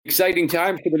Exciting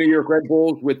time for the New York Red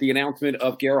Bulls with the announcement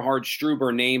of Gerhard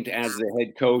Struber named as the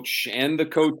head coach. And the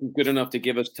coach is good enough to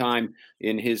give us time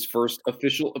in his first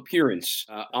official appearance.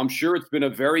 I'm sure it's been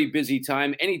a very busy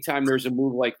time. Anytime there's a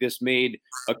move like this made,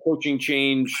 a coaching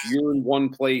change, you're in one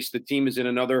place, the team is in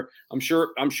another. I'm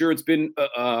sure it's been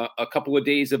a couple of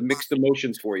days of mixed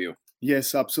emotions for you.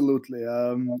 Yes, absolutely.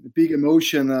 Big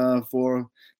emotion for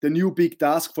the new big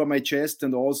task for my chest,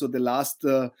 and also the last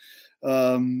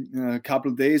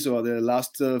couple days or the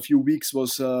last few weeks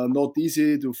was not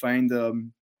easy to find.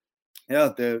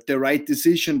 The right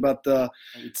decision, but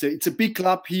it's a big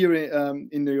club here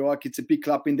in New York. It's a big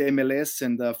club in the MLS,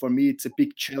 and for me, it's a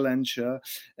big challenge.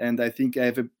 And I think I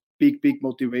have a big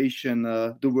motivation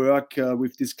to work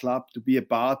with this club, to be a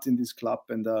part in this club,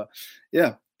 and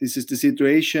yeah, this is the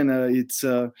situation. It's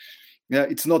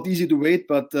not easy to wait,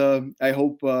 but I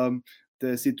hope.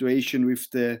 The situation with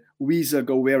the visa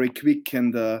go very quick,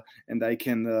 and I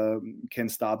can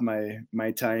start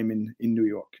my time in New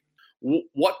York.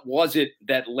 What was it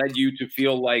that led you to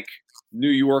feel like New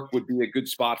York would be a good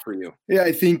spot for you? Yeah,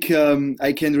 I think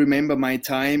I can remember my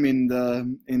time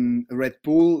in Red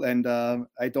Bull, and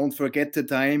I don't forget the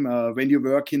time when you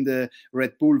work in the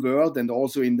Red Bull world and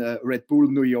also in the Red Bull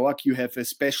New York. You have a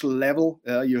special level.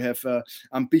 You have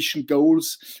ambition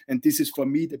goals, and this is for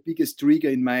me the biggest trigger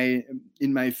in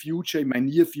my future, in my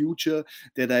near future,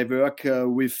 that I work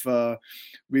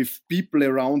with people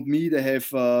around me that have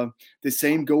the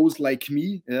same goals like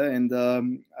me, yeah? And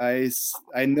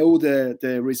I know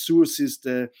the resources,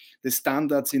 the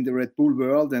standards in the Red Bull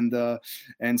world, and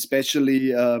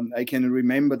especially I can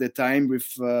remember the time with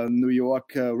New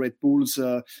York Red Bulls.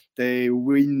 They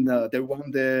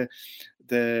won the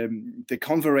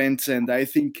conference, and I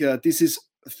think this is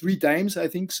three times, I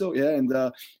think so, yeah.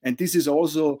 And this is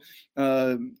also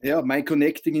my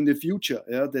connecting in the future,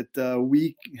 yeah, that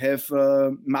we have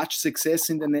much success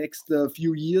in the next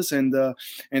few years, and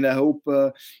I hope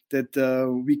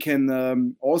that we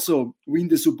can also win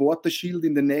the supporter shield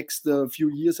in the next few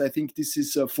years. I think this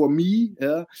is for me,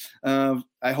 yeah,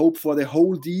 I hope for the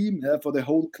whole team, for the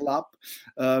whole club,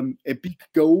 a big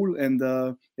goal, and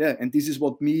this is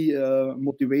what me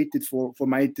motivated for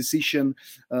my decision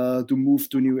to move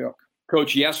to New York.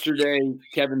 Coach, yesterday,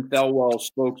 Kevin Thelwell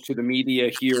spoke to the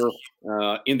media here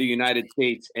in the United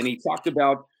States, and he talked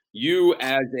about you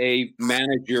as a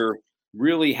manager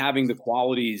really having the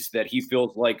qualities that he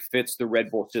feels like fits the Red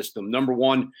Bull system. Number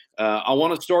one, I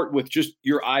want to start with just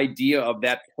your idea of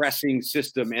that pressing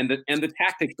system and the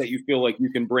tactics that you feel like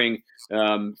you can bring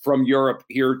from Europe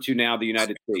here to now the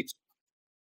United States.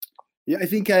 Yeah, I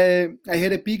think I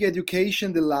had a big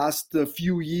education the last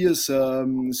few years,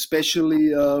 especially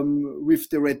with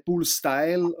the Red Bull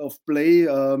style of play.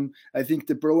 I think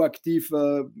the proactive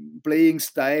playing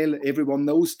style, everyone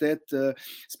knows that.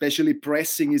 Especially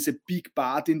pressing is a big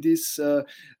part in this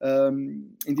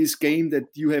game, that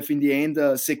you have in the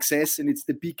end success, and it's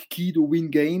the big key to win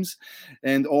games.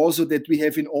 And also that we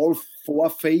have in all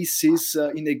four phases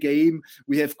in a game,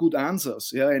 we have good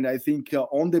answers. Yeah, and I think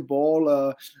on the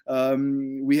ball.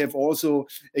 We have also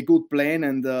a good plan,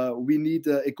 and we need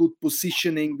a good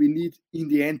positioning. We need, in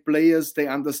the end, players, they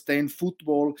understand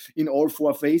football in all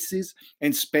four phases.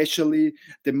 And especially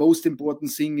the most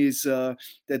important thing is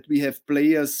that we have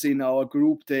players in our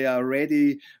group. They are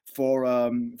ready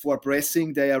for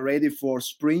pressing. They are ready for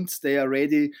sprints. They are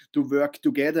ready to work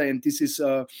together. And this is,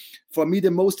 for me,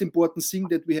 the most important thing,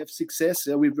 that we have success.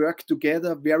 We work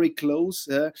together very close,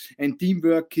 and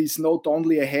teamwork is not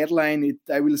only a headline.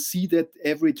 I will see that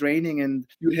every training, and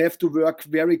you have to work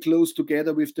very close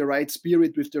together with the right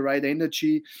spirit, with the right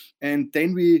energy. And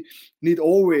then we need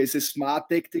always a smart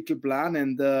tactical plan.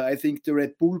 And I think the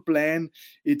Red Bull plan,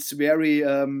 it's very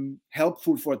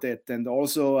helpful for that. And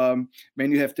also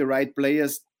when you have the right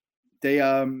players, they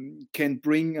can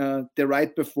bring the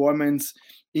right performance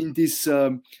in this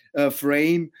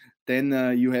frame,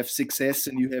 then you have success,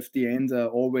 and you have the end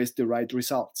always the right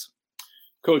results.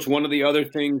 Coach, one of the other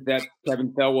things that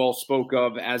Kevin Thelwell spoke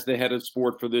of as the head of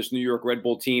sport for this New York Red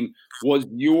Bull team was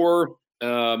your,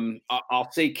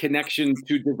 I'll say, connection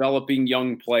to developing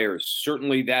young players.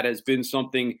 Certainly that has been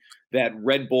something that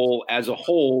Red Bull as a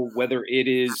whole, whether it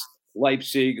is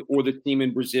Leipzig or the team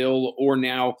in Brazil or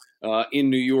now in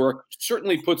New York,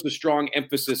 certainly puts a strong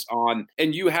emphasis on.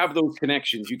 And you have those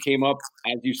connections. You came up,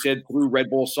 as you said, through Red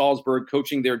Bull Salzburg,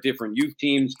 coaching their different youth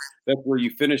teams. That's where you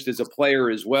finished as a player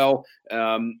as well.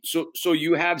 So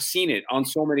you have seen it on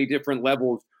so many different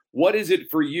levels. What is it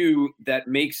for you that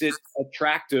makes it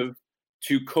attractive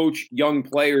to coach young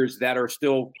players that are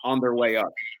still on their way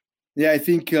up? Yeah, I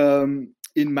think in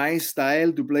my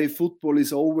style to play football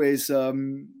is always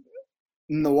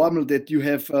normal that you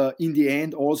have in the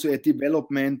end also a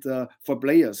development for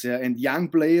players, and young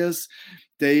players,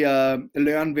 they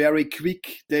learn very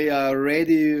quick. They are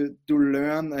ready to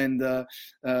learn and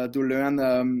to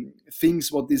learn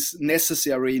things what is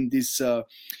necessary in this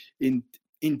in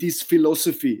this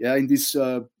philosophy, in this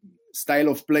style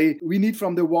of play. We need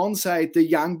from the one side the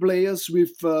young players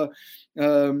with the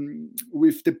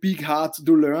big heart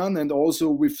to learn and also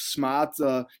with smart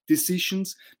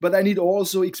decisions. But I need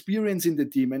also experience in the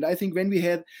team. And I think when we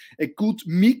have a good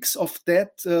mix of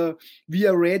that, we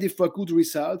are ready for good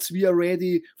results. We are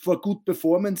ready for good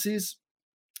performances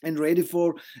and ready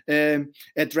for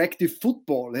attractive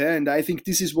football. Yeah? And I think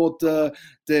this is what the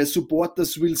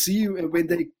supporters will see when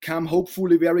they come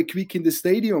hopefully very quick in the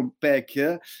stadium back,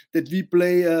 yeah? That we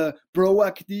play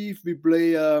proactive, we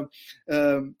play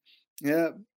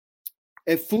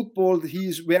a football he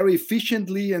is very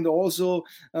efficiently, and also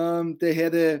they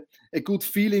had a good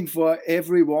feeling for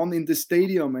everyone in the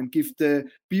stadium and give the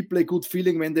people a good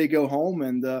feeling when they go home.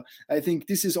 And I think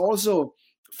this is also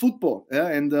football, yeah?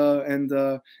 And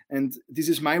this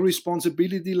is my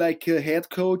responsibility like a head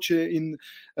coach in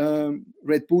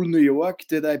Red Bull New York,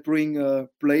 that I bring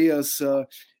players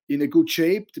in a good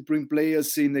shape, to bring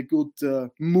players in a good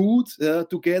mood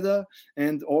together,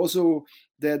 and also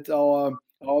that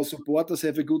our supporters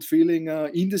have a good feeling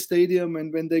in the stadium,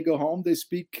 and when they go home they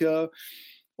speak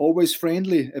always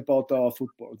friendly about our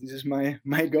football. This is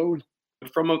my goal.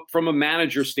 From a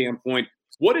manager standpoint,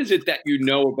 what is it that you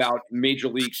know about Major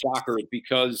League Soccer?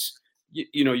 Because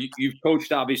you've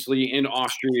coached obviously in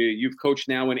Austria, you've coached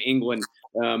now in England.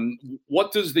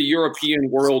 What does the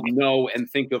European world know and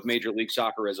think of Major League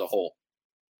Soccer as a whole?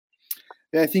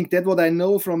 I think that what I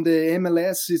know from the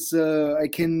MLS is I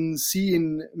can see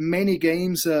in many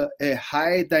games a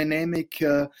high dynamic,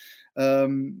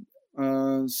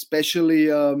 especially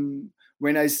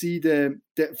when I see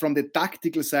from the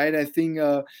tactical side. I think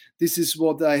this is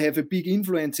what I have a big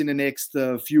influence in the next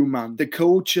few months. The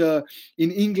coach in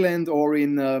England or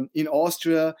in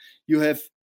Austria, you have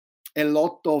a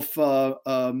lot of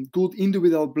good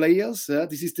individual players.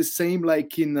 This is the same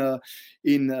like in the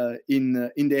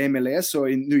MLS or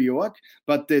in New York,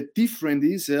 but the difference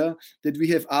is that we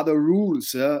have other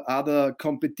rules, other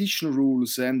competition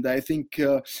rules, and I think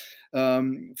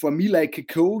for me, like a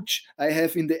coach, I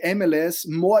have in the MLS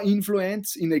more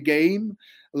influence in a game,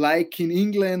 like in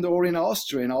England or in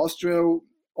Austria. In Austria,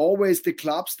 always the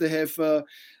clubs, they have a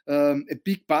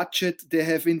big budget, they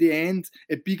have in the end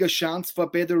a bigger chance for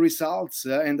better results,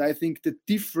 and I think the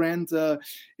different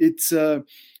it's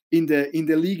in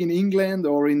the league in England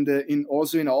or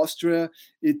also in Austria,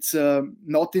 it's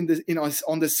not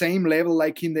on the same level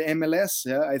like in the MLS.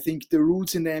 I think the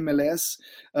rules in the MLS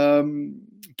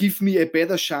give me a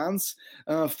better chance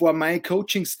for my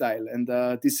coaching style, and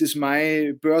this is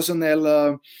my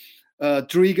personal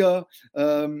trigger.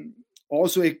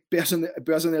 Also a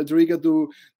personal trigger to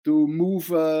move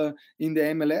in the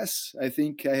MLS. I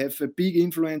think I have a big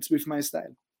influence with my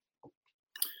style.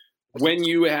 When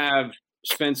you have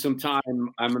spent some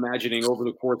time, I'm imagining over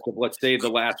the course of, let's say, the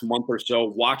last month or so,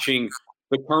 watching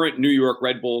the current New York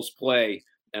Red Bulls play,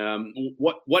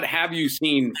 what have you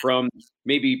seen from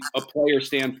maybe a player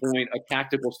standpoint, a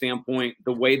tactical standpoint,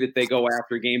 the way that they go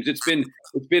after games? It's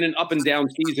been an up and down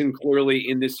season, clearly,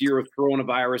 in this year of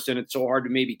coronavirus, and it's so hard to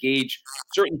maybe gauge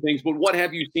certain things. But what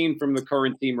have you seen from the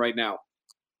current team right now?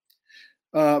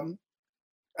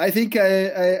 I think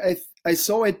I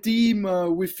saw a team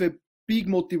with a big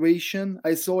motivation.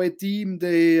 I saw a team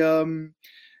they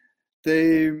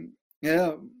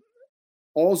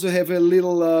also have a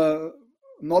little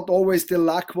not always the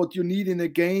luck what you need in a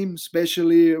game,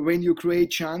 especially when you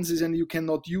create chances and you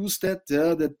cannot use that.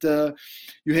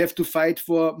 You have to fight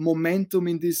for momentum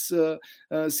in these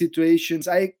situations.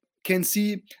 I can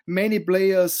see many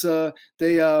players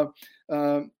they are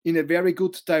in a very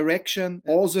good direction.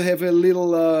 Also have a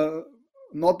little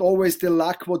not always the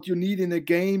luck what you need in a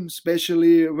game,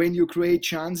 especially when you create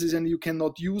chances and you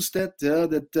cannot use that.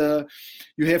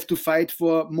 You have to fight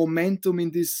for momentum in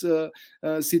these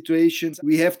situations.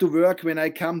 We have to work when I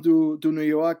come to New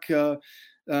York,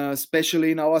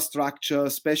 especially in our structure,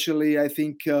 especially I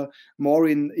think more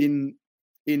in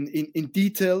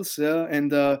details,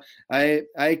 and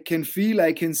I can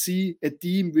see a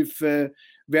team with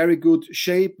very good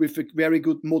shape, with a very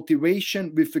good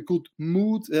motivation, with a good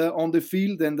mood on the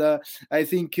field, and I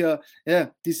think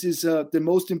this is the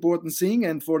most important thing.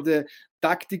 And for the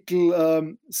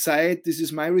tactical side, this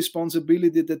is my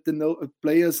responsibility that the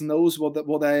players knows what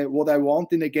I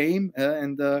want in a game,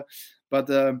 but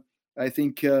I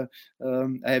think I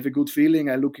have a good feeling.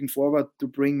 I'm looking forward to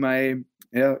bring my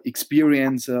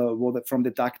experience from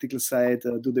the tactical side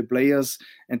to the players,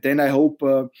 and then I hope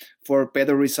for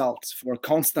better results, for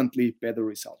constantly better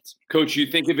results. Coach, you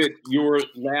think of it, your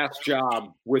last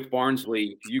job with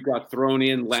Barnsley, you got thrown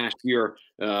in last year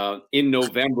in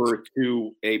November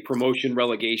to a promotion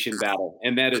relegation battle,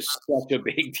 and that is such a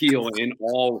big deal in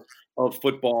all of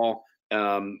football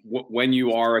when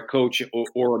you are a coach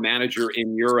or a manager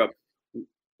in Europe.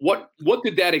 What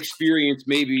did that experience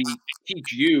maybe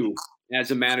teach you as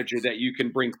a manager that you can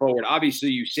bring forward? Obviously,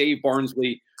 you saved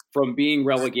Barnsley from being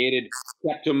relegated,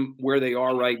 kept them where they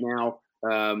are right now.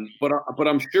 But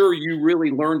I'm sure you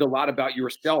really learned a lot about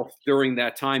yourself during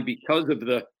that time because of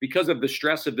the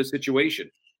stress of the situation.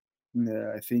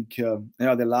 Yeah, I think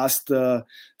the last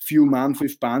few months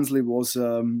with Barnsley was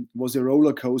a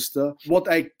roller coaster. What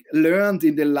I learned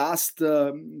in the last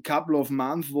couple of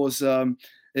months was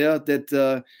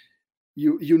that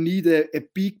you need a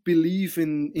big belief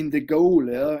in the goal,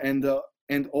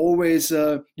 and always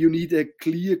you need a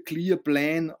clear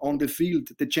plan on the field.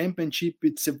 The championship,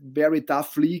 it's a very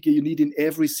tough league. You need in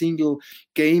every single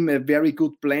game a very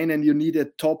good plan, and you need a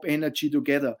top energy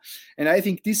together. And I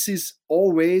think this is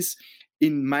always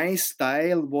in my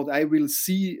style what I will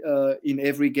see in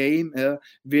every game.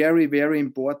 Very, very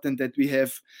important that we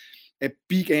have a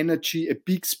big energy, a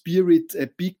big spirit, a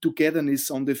big togetherness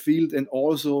on the field, and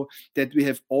also that we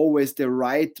have always the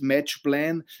right match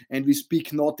plan, and we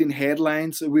speak not in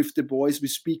headlines with the boys, we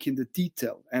speak in the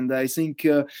detail. And I think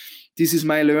this is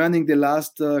my learning the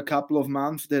last couple of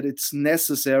months, that it's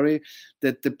necessary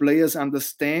that the players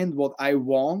understand what I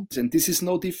want. And this is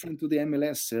no different to the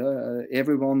MLS.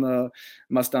 Everyone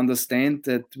must understand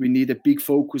that we need a big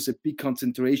focus, a big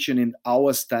concentration in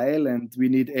our style, and we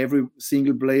need every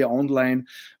single player online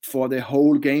for the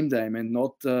whole game time, and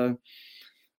not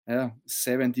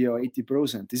 70 or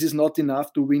 80%. This is not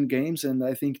enough to win games, and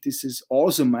I think this is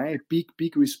also my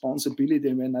big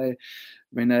responsibility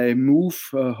when I move,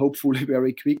 hopefully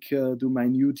very quick, to my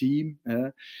new team,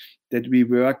 that we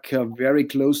work very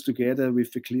close together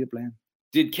with a clear plan.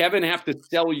 Did Kevin have to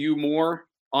sell you more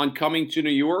on coming to New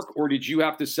York, or did you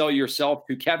have to sell yourself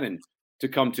to Kevin to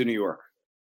come to New York?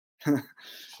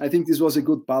 I think this was a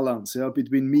good balance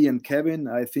between me and Kevin.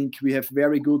 I think we have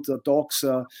very good talks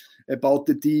about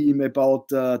the team, about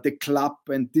the club,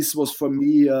 and this was for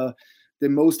me the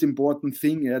most important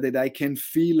thing, that I can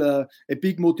feel a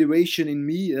big motivation in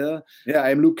me.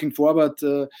 I'm looking forward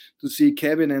to see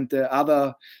Kevin and the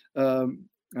other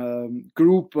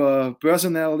group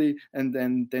personally, and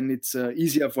then it's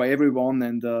easier for everyone,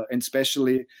 and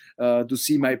especially to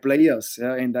see my players,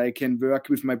 and I can work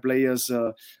with my players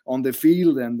on the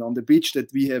field and on the pitch,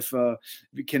 that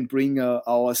we can bring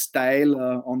our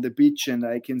style on the pitch, and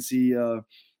I can see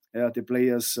the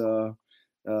players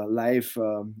live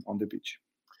on the pitch.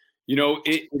 You know,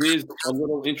 it is a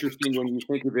little interesting when you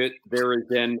think of it. There is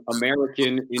an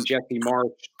American in Jesse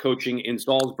Marsch coaching in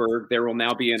Salzburg. There will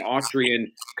now be an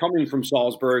Austrian coming from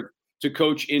Salzburg to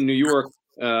coach in New York.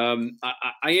 I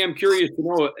am curious to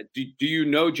know, do you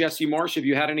know Jesse Marsch? Have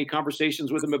you had any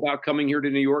conversations with him about coming here to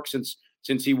New York since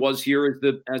he was here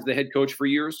as the head coach for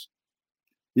years?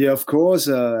 Yeah, of course.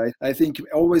 I think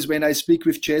always when I speak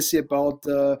with Jesse about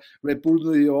Red Bull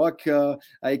New York,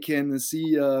 I can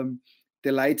see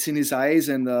the lights in his eyes,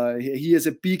 and he has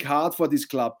a big heart for this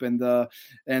club, and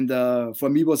for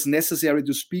me it was necessary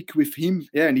to speak with him.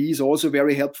 And he is also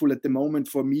very helpful at the moment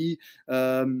for me,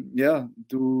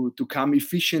 to come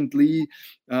efficiently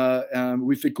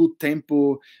with a good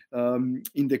tempo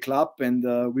in the club, and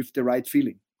with the right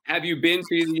feeling. Have you been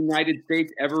to the United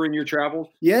States ever in your travels?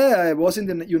 Yeah, I was in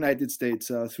the United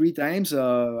States 3 times.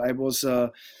 I was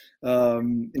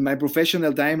in my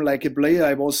professional time, like a player,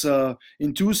 I was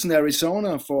in Tucson,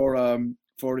 Arizona for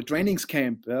a trainings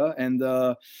camp, and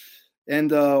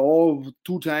all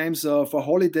 2 times for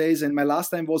holidays. And my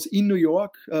last time was in New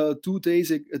York 2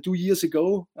 years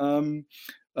ago.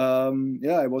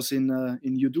 I was in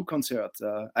U2 concert.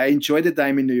 I enjoyed the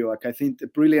time in New York. I think a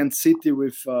brilliant city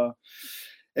with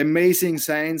amazing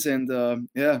signs, and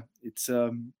it's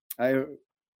I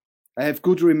have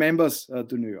good remembers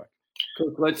to New York.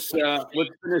 Coach, let's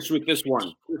finish with this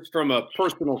one. Just from a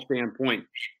personal standpoint,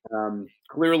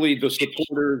 clearly the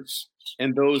supporters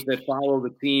and those that follow the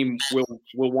team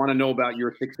will want to know about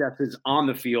your successes on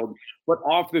the field, but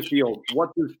off the field,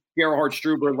 what does Gerhard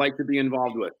Struber like to be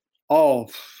involved with? Oh,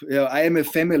 yeah, I am a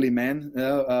family man.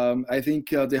 I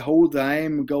think the whole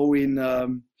time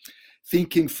going.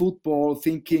 Thinking football,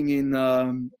 thinking in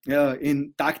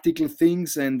tactical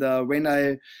things, and when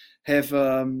I have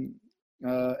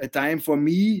a time for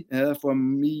me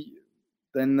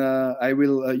then I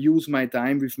will use my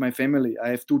time with my family. I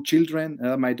have 2 children.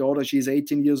 My daughter, she's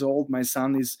 18 years old. My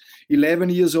son is 11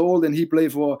 years old, and he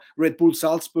plays for Red Bull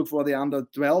Salzburg for the under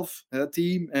 12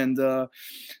 team. And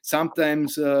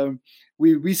sometimes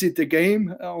we visit the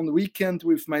game on the weekend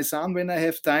with my son when I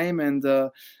have time. And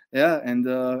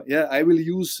I will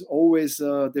use always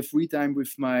the free time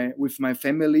with my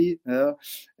family.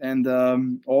 And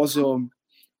also,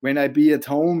 when I be at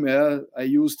home, I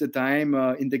use the time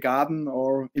in the garden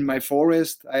or in my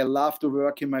forest. I love to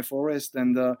work in my forest,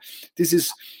 and this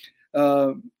is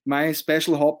my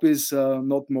special hobbies,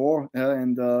 not more.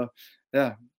 And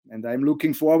I'm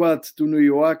looking forward to New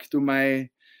York, to my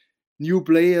new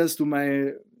players, to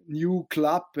my new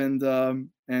club, and I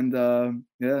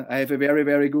have a very,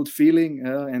 very good feeling,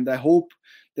 and I hope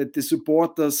that the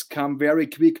supporters come very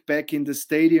quick back in the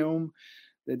stadium,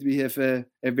 that we have a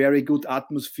very good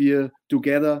atmosphere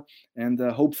together, and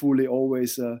hopefully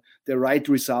always the right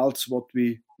results what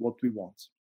we want.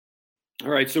 All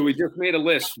right, so we just made a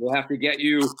list. We'll have to get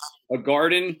you a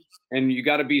garden, and you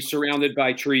got to be surrounded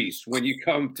by trees when you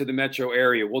come to the metro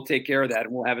area. We'll take care of that,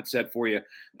 and we'll have it set for you.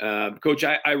 Coach,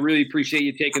 I really appreciate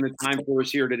you taking the time for us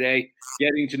here today,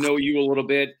 getting to know you a little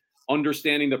bit,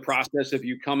 understanding the process of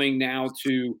you coming now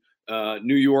to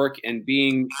New York and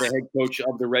being the head coach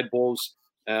of the Red Bulls.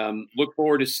 Look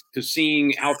forward to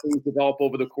seeing how things develop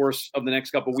over the course of the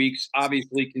next couple of weeks.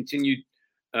 Obviously, continued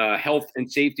health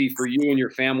and safety for you and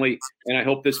your family, and I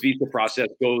hope this visa process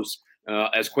goes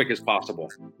as quick as possible.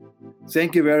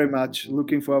 Thank you very much.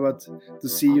 Looking forward to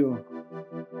see you.